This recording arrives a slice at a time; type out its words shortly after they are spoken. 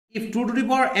If 2 to the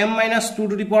power m minus 2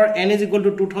 to the power n is equal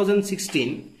to 2016,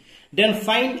 then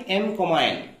find m comma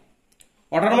n.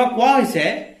 অর্থাৎ আমাক কোৱা হৈছে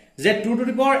যে 2 to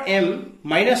the power m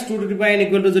minus 2 to the power n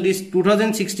equal to যদি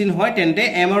 2016 হয় তেন্তে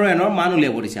m আৰু n ৰ মান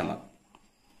উলিয়াব দিছে আমাক।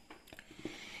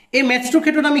 এই ম্যাথছৰ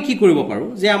ক্ষেত্ৰত আমি কি কৰিব পাৰো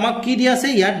যে আমাক কি দিয়া আছে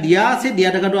ইয়াত দিয়া আছে দিয়া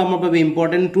থাকাটো আমাৰ বাবে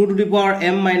important 2 to the power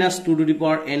m minus 2 to the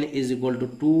power n is equal to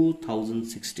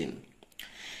 2016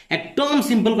 একদম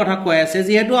সিম্পল কথা কৈ আছে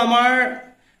যেহেতু আমাৰ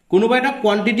কোনোবা এটা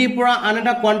কোয়ান্টিটি পৰা আন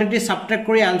এটা কোয়ান্টিটি সাবট্ৰাক্ট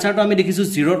কৰি আনসাৰটো আমি দেখিছো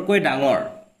 0 কৈ ডাঙৰ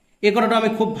এই কথাটো আমি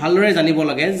খুব ভালদৰে জানিব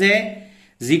লাগে যে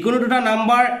যিকোনো দুটা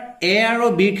নাম্বাৰ a আৰু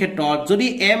b ৰ ক্ষেত্ৰত যদি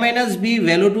a - b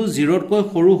ভ্যালুটো 0 কৈ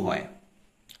সৰু হয়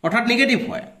অৰ্থাৎ নেগেটিভ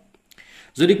হয়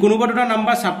যদি কোনোবা দুটা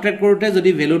নাম্বাৰ সাবট্ৰাক্ট কৰোতে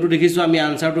যদি ভ্যালুটো দেখিছো আমি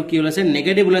আনসাৰটো কি ওলাইছে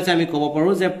নেগেটিভ ওলাইছে আমি ক'ব পাৰো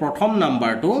যে প্ৰথম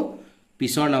নাম্বাৰটো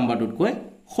পিছৰ নাম্বাৰটোতকৈ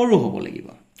সৰু হ'ব লাগিব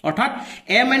অৰ্থাৎ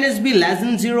a - b less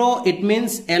than 0 it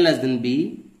means a less than b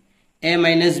a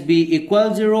minus b equal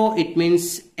 0 it means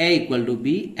a equal to b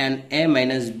and a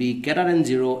minus b greater than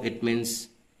 0 it means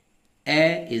a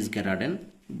is greater than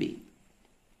b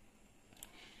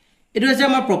it is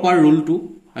our proper rule to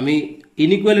ami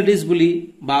inequalities buli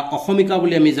ba অসমীকা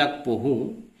বুলি আমি যাক পঢ়ো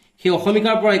সেই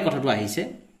অসমীকাৰ পৰা এই কথাটো আহিছে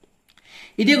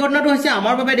ইতি ঘটনাটো হৈছে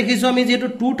আমাৰ বাবে দেখিছো আমি যেটো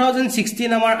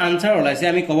 2016 আমাৰ আনসাৰ ওলাইছে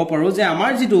আমি ক'ব পাৰো যে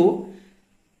আমাৰ যেটো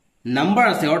নাম্বাৰ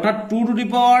আছে অৰ্থাৎ 2 to the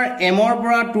power m ৰ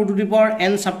পৰা 2 to the power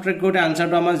n সাবট্ৰাক্ট কৰোতে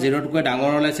আনসাৰটো আমাৰ 0 কৈ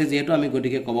ডাঙৰ ওলাইছে যেহেতু আমি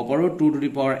গতিকে ক'ব পাৰো 2 to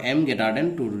the power m greater than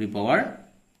 2 to the power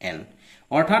n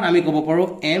অৰ্থাৎ আমি ক'ব পাৰো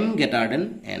m greater than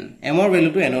n m ৰ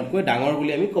ভ্যালুটো n কৈ ডাঙৰ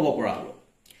বুলি আমি ক'ব পৰা হলো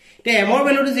তে m ৰ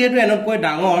ভ্যালুটো যেহেতু n কৈ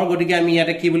ডাঙৰ গতিকে আমি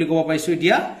ইয়াতে কি বুলি ক'ব পাইছো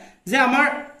এতিয়া যে আমাৰ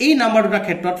এই নাম্বাৰ দুটা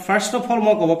ক্ষেত্ৰত ফাৰ্স্ট অফ অল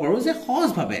মই ক'ব পাৰো যে সহজ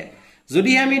ভাবে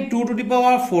যদি আমি 2 to the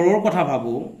power 4 ৰ কথা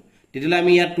ভাবো তেতিয়ালে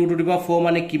আমি ইয়াত 2 to the power 4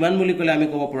 মানে কিমান বুলি কলে আমি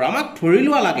ক'ব পাৰো আমাক ধৰি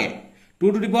লোৱা লাগে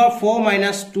 2 to the power 4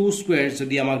 minus 2 square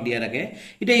যদি আমাক দিয়া থাকে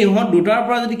এটা ইহত দুটাৰ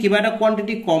পৰা যদি কিবা এটা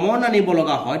কোয়ান্টিটি কমন আনিব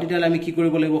লগা হয় তেতিয়ালে আমি কি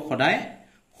কৰিব লাগিব সদায়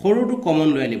সৰুটো কমন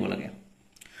লৈ আনিব লাগে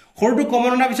সৰুটো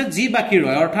কমন আনাৰ পিছত যি বাকি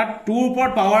ৰয় অৰ্থাৎ 2 ৰ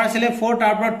ওপৰত পাৱাৰ আছিল 4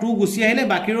 তাৰ পৰা 2 গুছি আহিলে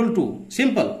বাকি ৰল 2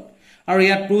 সিম্পল আৰু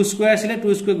ইয়াত 2 স্কয়াৰ আছিল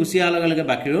 2 স্কয়াৰ গুছি আহাৰ লগে লগে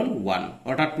বাকি ৰল 1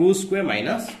 অৰ্থাৎ 2 স্কয়াৰ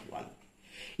minus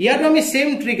ইয়াত আমি সেম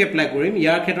ট্ৰিক এপ্লাই কৰিম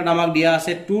ইয়াৰ ক্ষেত্ৰত আমাক দিয়া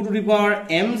আছে 2 to the power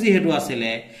m যেহেতু আছিল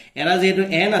এৰা যেহেতু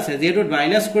n আছে যেহেতু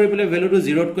মাইনাস কৰি পেলে ভ্যালুটো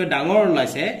 0 তকৈ ডাঙৰ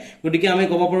ওলাইছে গতিকে আমি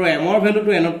ক'ব পাৰো m ৰ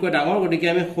ভ্যালুটো n তকৈ ডাঙৰ গতিকে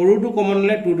আমি সৰুটো কমন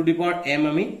ললে 2 to the power m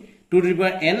আমি 2 to the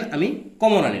power n আমি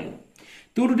কমন আনিলো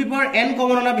 2 to the power n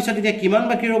common আনাৰ পিছত এতিয়া কিমান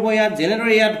বাকি ৰব ইয়াত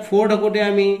জেনেৰেলি ইয়াত 4 থাকোতে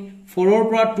আমি 4 ৰ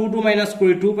পৰা 2 টো মাইনাস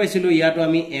কৰি 2 পাইছিলো ইয়াতো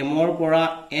আমি m ৰ পৰা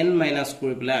n মাইনাস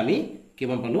কৰি পেলে আমি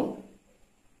কিমান পালো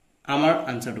আমাৰ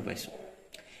আনসাৰটো পাইছো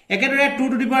একেদৰে 2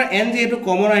 to the power n যেহেতু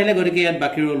কমন আহিলে গতিকে ইয়াত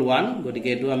বাকি ৰল 1 গতিকে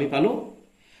এটো আমি পালো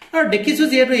আৰু দেখিছো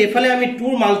যেহেতু এফালে আমি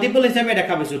 2 মাল্টিপল হিচাপে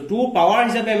দেখা পাইছো 2 পাৱাৰ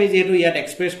হিচাপে আমি যেহেতু ইয়াত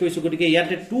এক্সপ্ৰেছ কৰিছো গতিকে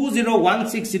ইয়াতে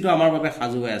 2016 যেটো আমাৰ বাবে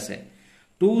সাজু হৈ আছে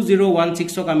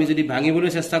 2016 ক আমি যদি ভাঙিবলৈ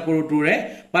চেষ্টা কৰো 2 ৰে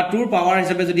বা 2 পাৱাৰ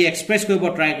হিচাপে যদি এক্সপ্ৰেছ কৰিব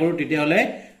ট্ৰাই কৰো তেতিয়া হলে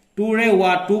 2 ৰে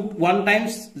 1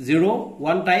 টাইমছ 0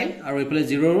 1 টাইম আৰু এফালে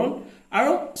 0 ৰল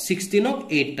আৰু 16 ক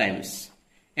 8 টাইমছ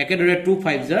একেদৰে 2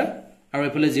 5 জাৰ আৰু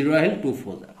এফালে 0 আহিল 2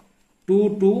 4 জাৰ 2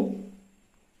 2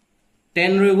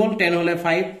 10 ৰৈ গল 10 হলে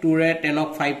 5 2 ৰে 10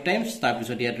 ক 5 টাইমছ তাৰ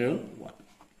পিছত ইয়াতে ৰল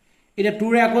 1 এটা 2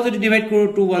 ৰে আকৌ যদি ডিভাইড কৰো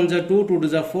 2 1 জাৰ 2 2 2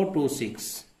 জাৰ 4 2 6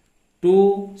 2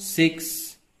 6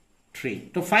 3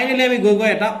 তো ফাইনালি আমি গৈ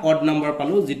এটা অড নাম্বাৰ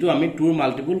পালো যেটো আমি 2 ৰ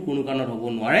মাল্টিপল কোনো কাৰণত হ'ব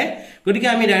নোৱাৰে গতিকে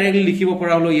আমি ডাইৰেক্টলি লিখিব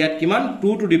পৰা হলো ইয়াত কিমান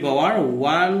 2 to the power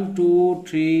 1 2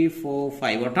 3 4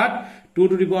 5 অৰ্থাৎ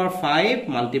 2 to the power 5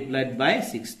 multiplied by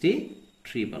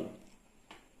 63 পালো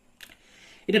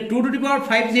এটা 2 to the power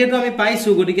 5 যেহেতু আমি পাইছো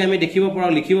গতিকে আমি দেখিব পৰা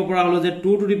লিখিব পৰা হলো যে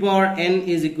 2 to the power n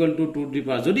is equal to 2 to the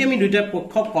power যদি আমি দুইটা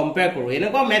পক্ষক কম্পেয়াৰ কৰো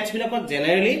এনেকুৱা ম্যাথছ বিলাকত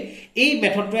জেনাৰেলি এই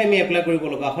মেথডটো আমি এপ্লাই কৰিব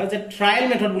লগা হয় যে ট্ৰায়াল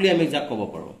মেথড বুলি আমি যাক ক'ব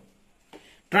পাৰো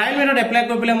ট্ৰায়াল মেথড এপ্লাই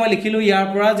কৰি পেলে মই লিখিলো ইয়াৰ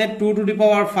পৰা যে 2 to the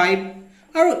power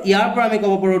 5 আৰু ইয়াৰ পৰা আমি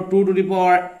ক'ব পাৰো 2 to the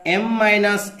power m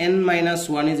minus n minus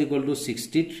 1 is equal to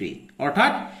 63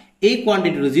 অৰ্থাৎ এই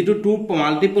কোয়ান্টিটিটো যেটো 2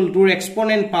 মাল্টিপল 2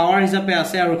 এক্সপোনেন্ট পাৱাৰ হিচাপে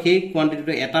আছে আৰু সেই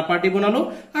কোয়ান্টিটিটো এটা পাৰ্টি বনালো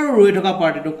আৰু ৰৈ থকা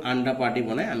পাৰ্টিটোক আনটা পাৰ্টি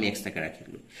বনাই আমি এক্সট্ৰাকে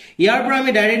ৰাখিলো ইয়াৰ পৰা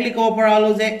আমি ডাইৰেক্টলি ক'ব পৰা হলো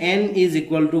যে n is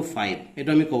equal to 5 এটো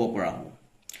আমি ক'ব পৰা হলো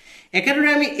একেদৰে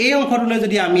আমি এই অংশটোলৈ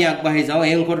যদি আমি আগবাঢ়ি যাও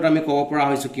এই অংশটোত আমি ক'ব পৰা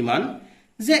হৈছো কিমান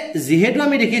যে যেহেতু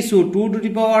আমি দেখিছো 2 to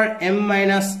the power m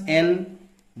minus n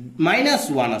minus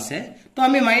 1 আছে তো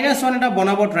আমি minus 1 এটা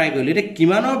বনাব ট্ৰাই কৰিলো এটা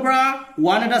কিমানৰ পৰা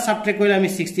 1 এটা সাবট্ৰাক্ট কৰিলে আমি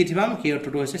 60 থিবাম সেই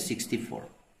অৰ্থটো হৈছে 64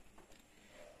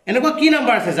 এনেকুৱা কি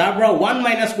নাম্বাৰ আছে যাৰ পৰা 1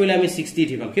 মাইনাস কৰিলে আমি 60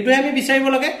 থিবাম সেইটো আমি বিচাৰিব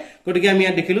লাগে গতিকে আমি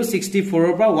ইয়াত দেখিলো 64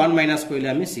 ৰ পৰা 1 মাইনাস কৰিলে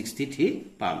আমি 63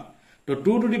 পাম তো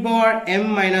 2 to the power m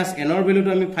minus n ৰ ভ্যালুটো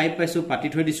আমি 5 পাইছো পাতি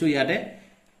থৈ দিছো ইয়াতে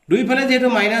দুইফালে যেহেতু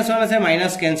 -1 আছে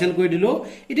মাইনাস ক্যান্সেল কৰি দিলো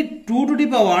এটি 2 টু দি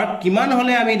পাৱাৰ কিমান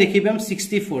হলে আমি দেখিবাম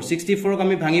 64 64 ক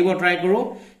আমি ভাঙিব ট্ৰাই কৰো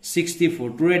 64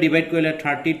 2 ৰে ডিভাইড কৰিলে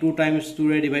 32 টাইমস 2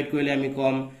 ৰে ডিভাইড কৰিলে আমি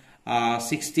কম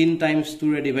 16 টাইমস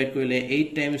 2 ৰে ডিভাইড কৰিলে 8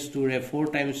 টাইমস 2 ৰে 4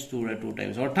 টাইমস 2 ৰে 2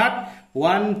 টাইমস অৰ্থাৎ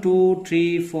 1 2 3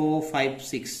 4 5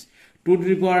 6 2 to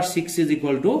the power 6 is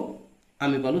equal to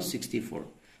আমি পালো 64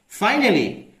 ফাইনালি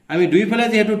আমি দুইফালে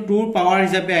যেহেতু 2 পাৱাৰ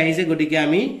হিচাপে আহিছে গটিকে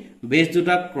আমি বেস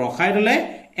দুটা ৰখাই দলে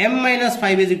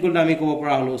m-5 is equal to আমি কব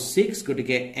পৰা হলো 6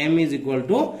 গটিকে m is equal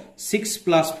to 6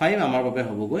 plus 5 আমাৰ বাবে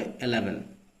হ'ব গৈ 11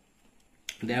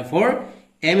 therefore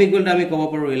m equal to আমি কব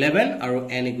পাৰো 11 আৰু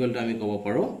n equal to আমি কব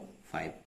পাৰো 5